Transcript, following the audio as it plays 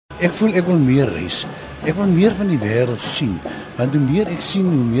Ek voel ek wil meer reis. Ek wil meer van die wêreld sien. Want hoe meer ek sien,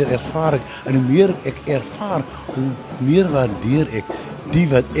 hoe meer ervaar ek. En hoe meer ek ervaar, hoe meer waardeer ek die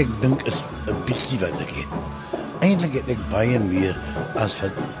wat ek dink is 'n bietjie wat ek het. Eintlik het ek baie meer as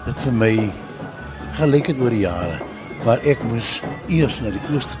wat dit vir my gelyk het oor die jare, waar ek moes eers na die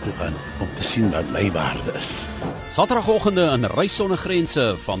ooste toe gaan om te sien wat my waarde is. Saterdagoggende in Reis sonder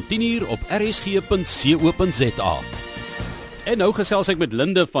grense van 10:00 op rsg.co.za. En nou gesels ek met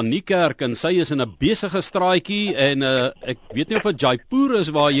Linde van Niekerk en sy is in 'n besige straatjie en ek weet nie of dit Jaipur is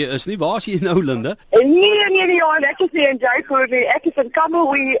waar jy is nie. Waar is jy nou, Linde? Nee, Johan, ek is nie in Jaipur nie. Ek is in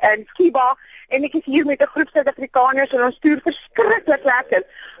Kamui en Skiba en ek is hier met 'n groep Suid-Afrikaners en ons toer verskriklik lekker.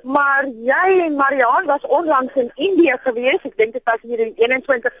 Maar jy en Marianne was onlangs in Indië gewees. Ek dink dit was hier in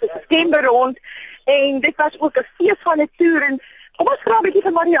 21 September rond en dit was ook 'n fees van 'n toer en kom ons vra 'n bietjie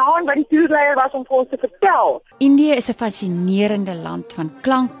van Marianne wat die toerleier was om vir ons te vertel. Indië is 'n fascinerende land van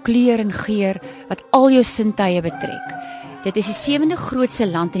klank, kleur en geur wat al jou sintuie betrek. Dit is die 7de grootste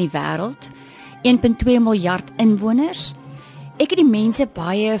land in die wêreld, 1.2 miljard inwoners. Ek het die mense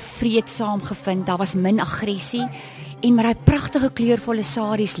baie vreedsaam gevind. Daar was min aggressie en met daai pragtige kleurvolle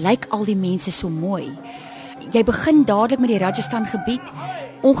saries lyk al die mense so mooi. Jy begin dadelik met die Rajasthan gebied,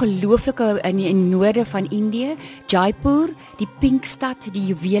 ongelooflike in die noorde van Indië, Jaipur, die Pinkstad, die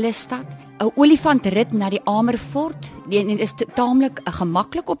juwelestad, 'n olifantrit na die Amerfort. Dit is taamlik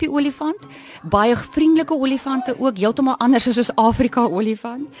gemaklik op die olifant, baie vriendelike olifante ook, heeltemal anders as ons Afrika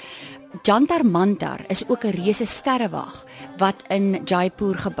olifant. Jantar Mantar is ook 'n reuse sterrewag wat in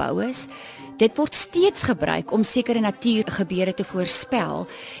Jaipur gebou is. Dit word steeds gebruik om sekere natuurgebeure te voorspel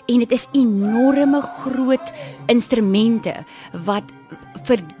en dit is enorme groot instrumente wat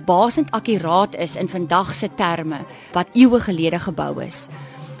verbasend akkuraat is in vandag se terme wat eeue gelede gebou is.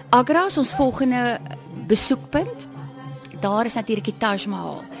 Agra is ons volgende besoekpunt. Daar is natuurlik die Taj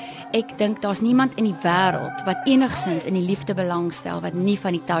Mahal. Ek dink daar's niemand in die wêreld wat enigsins in die liefde belangstel wat nie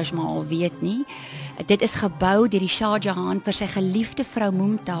van die Taj Mahal weet nie. Dit is gebou deur die Shah Jahan vir sy geliefde vrou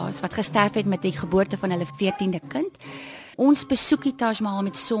Mumtaz wat gesterf het met die geboorte van hulle 14de kind. Ons besoek die Taj Mahal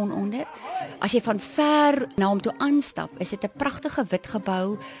met son onder. As jy van ver na hom toe aanstap, is dit 'n pragtige wit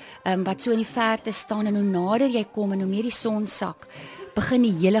gebou wat so in die verte staan en hoe nader jy kom en hoe meer die son sak, begin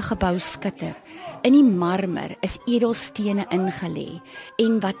die hele gebou skitter. In die marmer is edelstene ingelê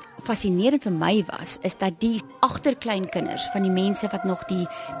en wat fascinerend vir my was, is dat die agterkleinkinders van die mense wat nog die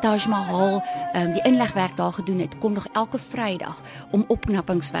Taj Mahal, die inlegwerk daar gedoen het, kom nog elke Vrydag om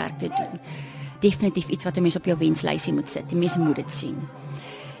opknappingswerk te doen. Definitief iets wat 'n mens op jou wenslysie moet sit. Die mense moet dit sien.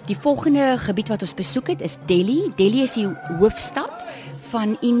 Die volgende gebied wat ons besoek het is Delhi. Delhi is die hoofstad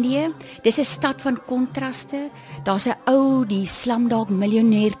van Indië. Dis 'n stad van kontraste. Daar's 'n ou, die slumdog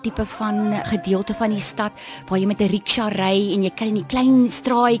miljonair tipe van gedeelte van die stad waar jy met 'n riksha ry en jy kry in die klein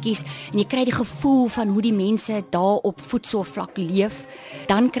straatjies en jy kry die gevoel van hoe die mense daar op voedselvlak leef.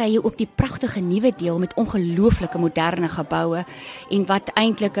 Dan kry jy ook die pragtige nuwe deel met ongelooflike moderne geboue en wat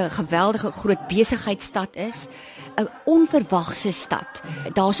eintlik 'n geweldige groot besigheidsstad is. 'n Onverwagse stad.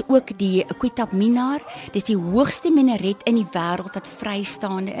 Daar's ook die Qutb Minar. Dis die hoogste minaret in die wêreld wat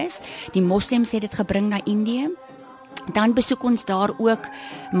vrystaande is. Die moslems het dit gebring na Indië. Dan besoek ons daar ook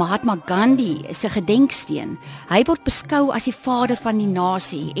Mahatma Gandhi se gedenksteen. Hy word beskou as die vader van die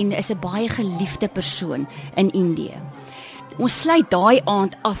nasie en is 'n baie geliefde persoon in Indië. Ons sluit daai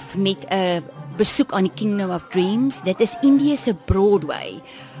aand af met 'n besoek aan die Kingdom of Dreams. Dit is Indië se Broadway.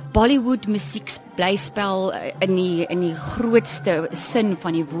 Bollywood musiekblyspel in die grootste sin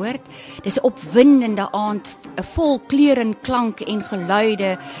van die woord. Dis 'n opwindende aand, vol kleur en klank en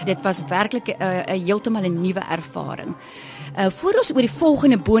geluide. Dit was werklik 'n heeltemal 'n nuwe ervaring. Voor ons oor die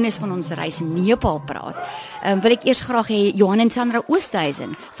volgende bonus van ons reis in Nepal praat, wil ek eers graag hê Johan en Sandra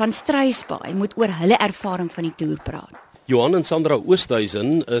Oosthuizen van Struisbaai moet oor hulle ervaring van die toer praat. Johan en Sandra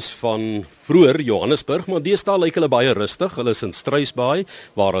Oosthuizen is van vroeër Johannesburg, maar deesdae lyk hulle baie rustig. Hulle is in Struisbaai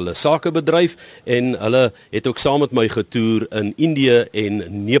waar hulle sake bedryf en hulle het ook saam met my getoer in Indië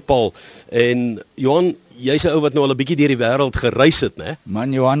en Nepal. En Johan, jy's 'n ou wat nou al 'n bietjie deur die wêreld gereis het, né?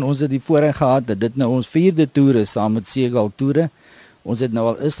 Man Johan, ons het die voorreg gehad dat dit nou ons 4de toer is saam met Segal toere. Ons het nou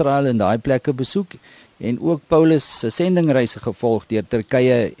al Israel en daai plekke besoek en ook Paulus se sendingreise gevolg deur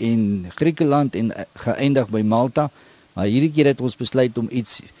Turkye en Griekeland en geëindig by Malta. Maar hierdie keer het ons besluit om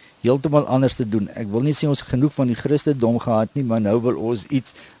iets heeltemal anders te doen. Ek wil nie sê ons genoeg van die Christendom gehad nie, maar nou wil ons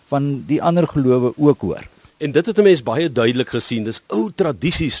iets van die ander gelowe ook hoor. En dit het 'n mens baie duidelik gesien. Dis ou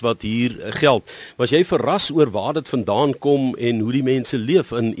tradisies wat hier geld. Was jy verras oor waar dit vandaan kom en hoe die mense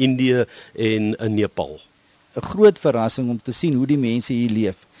leef in Indië en in Nepal? 'n Groot verrassing om te sien hoe die mense hier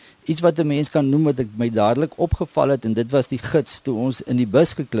leef. Iets wat 'n mens kan noem wat ek my dadelik opgeval het, en dit was die gids toe ons in die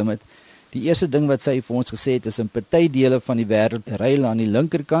bus geklim het. Die eerste ding wat sy vir ons gesê het is in party dele van die wêreld ry hulle aan die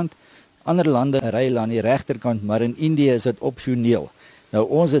linkerkant, ander lande ry hulle aan die regterkant, maar in Indië is dit opsioneel. Nou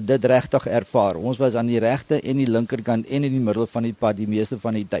ons het dit regtig ervaar. Ons was aan die regte en die linkerkant en in die middel van die pad die meeste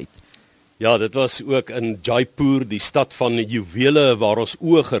van die tyd. Ja, dit was ook in Jaipur, die stad van juwele, waar ons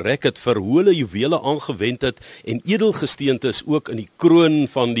oë gerek het vir hoe hulle juwele aangewend het en edelgesteente is ook in die kroon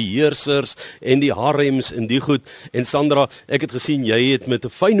van die heersers en die harems en die goed. En Sandra, ek het gesien jy het met 'n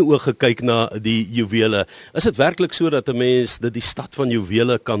fyn oog gekyk na die juwele. Is dit werklik so dat 'n mens dit die stad van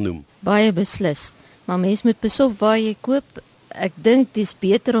juwele kan noem? Baie beslis. Maar mens moet besop waar jy koop. Ek dink dis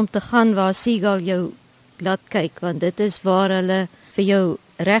beter om te gaan waar Seagull jou laat kyk, want dit is waar hulle vir jou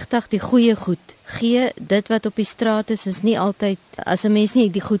regtig die goeie goed gee. Dit wat op die straat is nie altyd, as 'n mens nie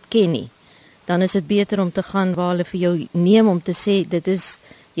die goed ken nie, dan is dit beter om te gaan waar hulle vir jou neem om te sê, dit is,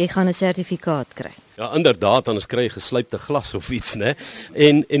 jy gaan 'n sertifikaat kry. Ja, inderdaad, anders kry jy geslypte glas of iets, né?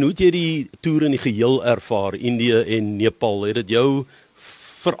 En hoe het jy die toer in die geheel ervaar, Indië en Nepal? Het dit jou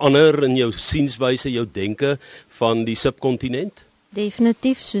verander in jou sienswyse, jou denke van die subkontinent?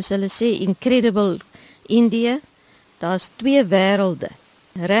 Definitief, soos hulle sê, incredible Indië. Daar's 2 wêrelde,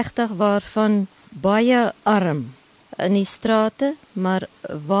 regtig waarvan baie arm in die strate, maar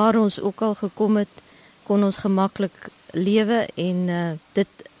waar ons ook al gekom het, kon ons gemaklik lewe en dit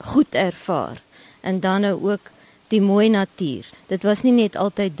goed ervaar. En dan nou ook die mooi natuur. Dit was nie net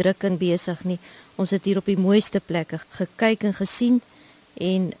altyd druk en besig nie. Ons het hier op die mooiste plekke gekyk en gesien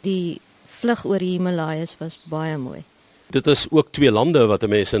en die vlug oor die Himalajas was baie mooi. Dit is ook 2 lande wat 'n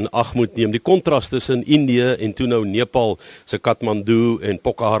mens in ag moet neem. Die kontras tussen Indië en toe nou Nepal, se Kathmandu en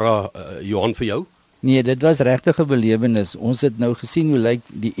Pokhara, Johan, vir jou? Nee, dit was regtig 'n belewenis. Ons het nou gesien hoe lyk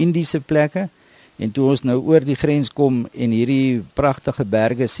die Indiese plekke, en toe ons nou oor die grens kom en hierdie pragtige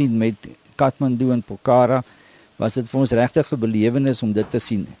berge sien met Kathmandu en Pokhara, was dit vir ons regtig 'n belewenis om dit te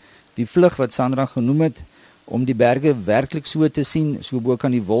sien. Die vlug wat Sandra genoem het, om die berge werklik so te sien, so bo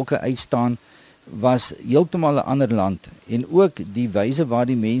kan die wolke uitstaan, was heeltemal 'n ander land, en ook die wyse waar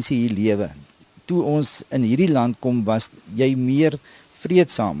die mense hier lewe. Toe ons in hierdie land kom, was jy meer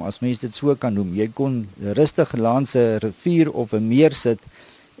vreedsaam, as mens dit so kan noem. Jy kon rustig langs 'n rivier of 'n meer sit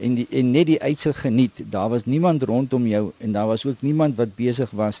en net die uitsig geniet. Daar was niemand rondom jou en daar was ook niemand wat besig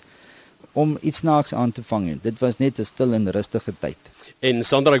was om iets snaaks aan te vang. Dit was net 'n stil en rustige tyd. En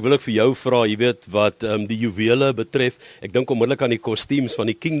Sandra, ek wil ook vir jou vra, jy weet wat die juwele betref, ek dink onmiddellik aan die kostuums van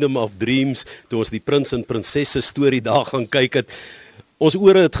die Kingdom of Dreams, toe ons die prins en prinsesse storie daar gaan kyk het. Ons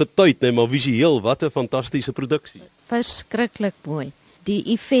ore het getuit, nee, maar visueel, wat 'n fantastiese produksie. Verskriklik mooi. Die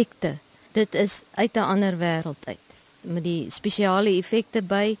effekte, dit is uit 'n ander wêreld uit. Met die spesiale effekte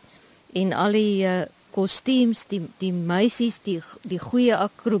by en al die kostuums, die meisies, die goeie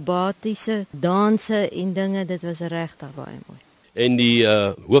akrobatiese danse en dinge, dit was regtig baie mooi. En die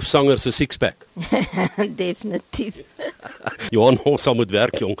hoofsanger se sixpack. Definitief. Johan, ons sal moet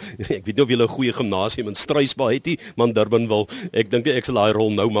werk, jong. Ek weet nie of jy 'n goeie gimnasium in Struisbaai het nie, maar in Durban wil. Ek dink ek sal daai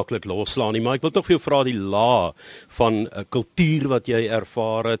rol nou maklik losslaan nie, maar ek wil tog vir jou vra die laag van kultuur wat jy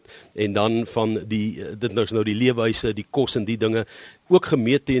ervaar het en dan van dit nou die leefwyse, die kos en die dinge, ook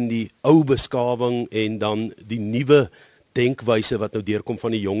gemeet teen die ou beskawing en dan die nuwe denkwyse wat nou deurkom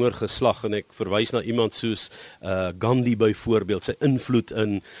van die jonger geslag, en ek verwys na iemand soos Gandhi byvoorbeeld, sy invloed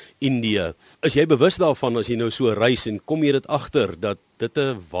in Indië. Is jy bewus daarvan as jy nou so reis en kom jy dit agter dat dit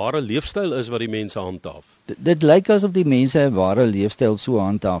 'n ware leefstyl is wat die mense handhaaf? Dit lyk asof die mense 'n ware leefstyl so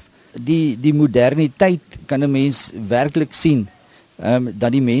handhaaf. Die moderniteit kan 'n mens werklik sien,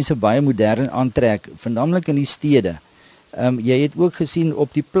 dat die mense baie modern aantrek, veral in die stede. Jy het ook gesien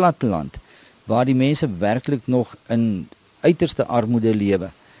op die platteland, waar die mense werklik nog in uiterste armoede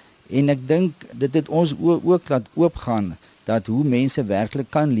lewe. En ek dink dit het ons ook laat oopgaan dat hoe mense werklik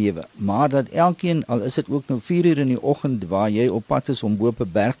kan lewe, maar dat elkeen, al is dit ook nou 4 uur in die oggend waar jy op pad is om bo op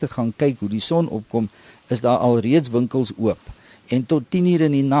 'n berg te gaan kyk hoe die son opkom, is daar al reeds winkels oop. En tot 10 uur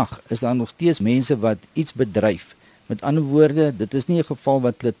in die nag is daar nog steeds mense wat iets bedryf. Met ander woorde, dit is nie 'n geval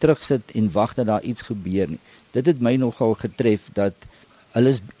wat hulle terugsit en wag dat daar iets gebeur nie. Dit het my nogal getref dat hulle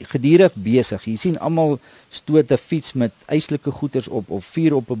is gedurig besig. Jy sien almal stoot 'n fiets met eislike goeders op of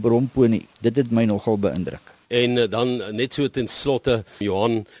vuur op 'n bromponie. Dit het my nogal beïndruk. En dan net so ten slotte,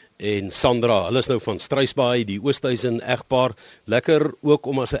 Johan en Sandra, hulle is nou van Struisbaai, die Oosthuizen egpaar. Lekker ook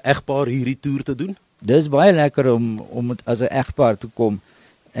om as 'n egpaar hierdie toer te doen? Dis baie lekker om as 'n egpaar te kom.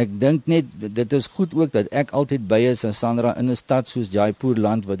 Ek dink net, dit is goed ook dat ek altyd by is as Sandra in 'n stad soos Jaipur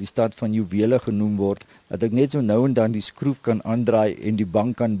land, wat die stad van juwele genoem word, dat ek net so nou en dan die skroef kan aandraai en die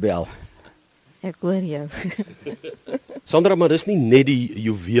bank kan bel. Ek hoor jou. Sandra, maar dis nie net die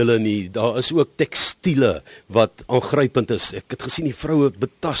juwele nie, daar is ook tekstiele wat aangrypend is. Ek het gesien die vroue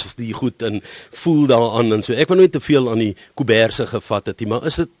betas die goed en voel daaraan en so. Ek wil nooit te veel aan die koberse gevat het nie, maar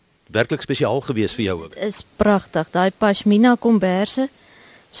is dit werklik spesiaal geweest vir jou ook? Is pragtig, daai pashmina komberse,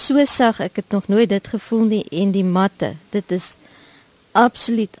 so sag, ek het nog nooit dit gevoel nie, en die matte, dit is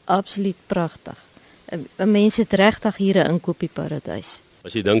absoluut pragtig. 'n Mens het regtig hier 'n inkopieparadys.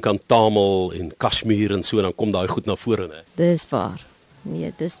 As jy dink aan Tamil en Kashmir en so, dan kom daai goed na vore, né? Dis waar.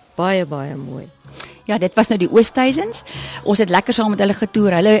 Nee, dis baie mooi. Ja, dit was nou die Oosthuisens. Ons het lekker saam met hulle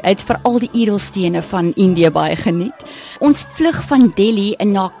getoer. Hulle het veral die edelstene van Indië baie geniet. Ons vlug van Delhi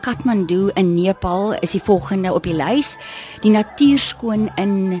na Kathmandu in Nepal is die volgende op die lys. Die natuurskoon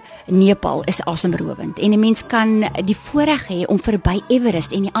in Nepal is asemrowend en 'n mens kan die voorreg hê om verby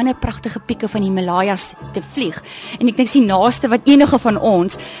Everest en die ander pragtige pieke van die Himalajas te vlieg. En ek dink die naaste wat enige van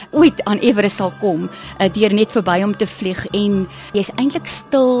ons ooit aan Everest sal kom, deur net verby om te vlieg, en jy's eintlik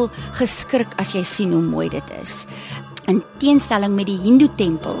stil geskrik as jy sien hoe mooi dit is. In teenstelling met die Hindu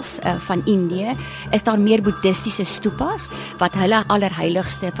tempels van Indië, is daar meer boeddhistiese stupas wat hulle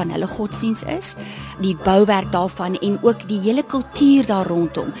allerheiligste van hulle godsdiens is. Die bouwerk daarvan en ook die hele kultuur daar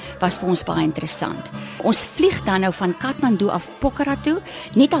rondom was vir ons baie interessant. Ons vlieg dan nou van Kathmandu af Pokhara toe,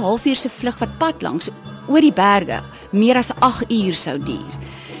 net 'n halfuur se vlug wat pad langs oor die berge meer as 8 uur sou duur.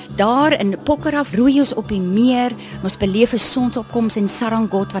 Daar in Pokhara roei ons op die meer, ons beleef 'n sonsopkoms in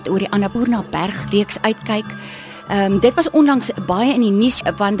Sarangot wat oor die Annapurna bergreeks uitkyk. Dit was onlangs baie in die nuus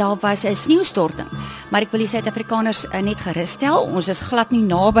want daar was 'n sneeustorting. Maar ek wil die Suid-Afrikaners net geruststel, ons is glad nie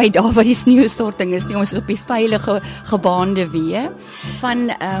naby daar waar die sneeustorting is nie, ons is op die veilige gebaande weë.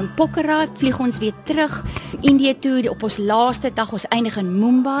 Van Pokhara vlieg ons weer terug Indië toe op ons laaste dag, ons eindig in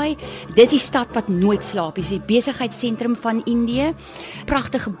Mumbai. Dis die stad wat nooit slaap, dis die besigheidsentrum van Indië.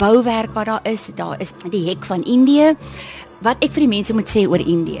 Pragtige bouwerk wat daar is die hek van Indië. Wat ek vir die mense moet sê oor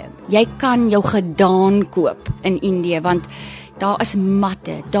Indië, jy kan jou gedaan koop in Indië, want daar is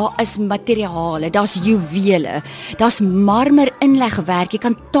matte, daar is materiale, daar's juwele, daar's marmer inlegwerk, jy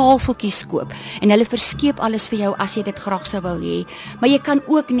kan tafeltjies koop en hulle verskeep alles vir jou as jy dit graag sou wil hê. Maar jy kan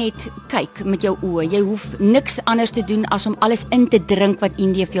ook net kyk met jou oë. Jy hoef niks anders te doen as om alles in te drink wat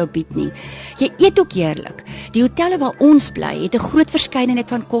Indië vir jou bied nie. Jy eet ook heerlik. Die hotelle waar ons bly het 'n groot verskeidenheid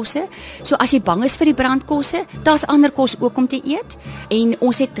van kosse. So as jy bang is vir die brandkosse, daar's ander kos ook om te eet. En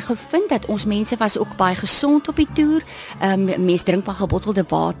ons het gevind dat ons mense was ook baie gesond op die toer. Mense drink maar gebottelde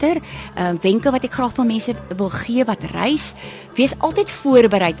water. Wenke wat ek graag van mense wil gee wat reis, wees altyd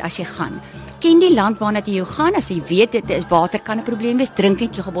voorbereid as jy gaan. Ken die land waarna jy gaan, as jy weet dit is water kan 'n probleem wees, drink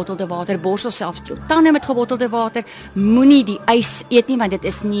net jou gebottelde water, borsel selfs jou tande met gebottelde water, moenie die ys eet nie want dit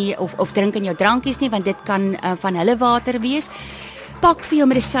is nie, of drink in jou drankies nie want dit kan van hulle water wees. Pak vir jou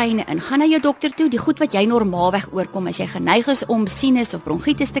medisyne in, gaan na jou dokter toe, die goed wat jy normaalweg oorkom as jy geneig is om sinus of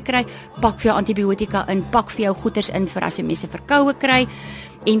bronchitis te kry, pak vir jou antibiotika in, pak vir jou goeters in vir as jy mense verkoue kry.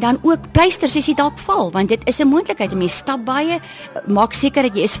 En dan ook pleisters as jy dalk val, want dit is 'n moontlikheid. Jy stap baie, maak seker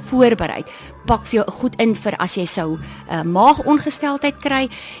dat jy is voorberei. Pak vir jou goed in vir as jy sou maagongesteldheid kry.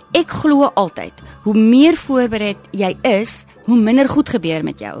 Ek glo altyd, hoe meer voorberei jy is, hoe minder goed gebeur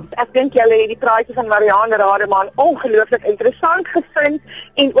met jou. Ek dink julle het die praatjie van Johan Rademan ongelooflik interessant gevind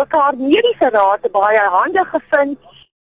en ook haar mediese raad baie handig gevind.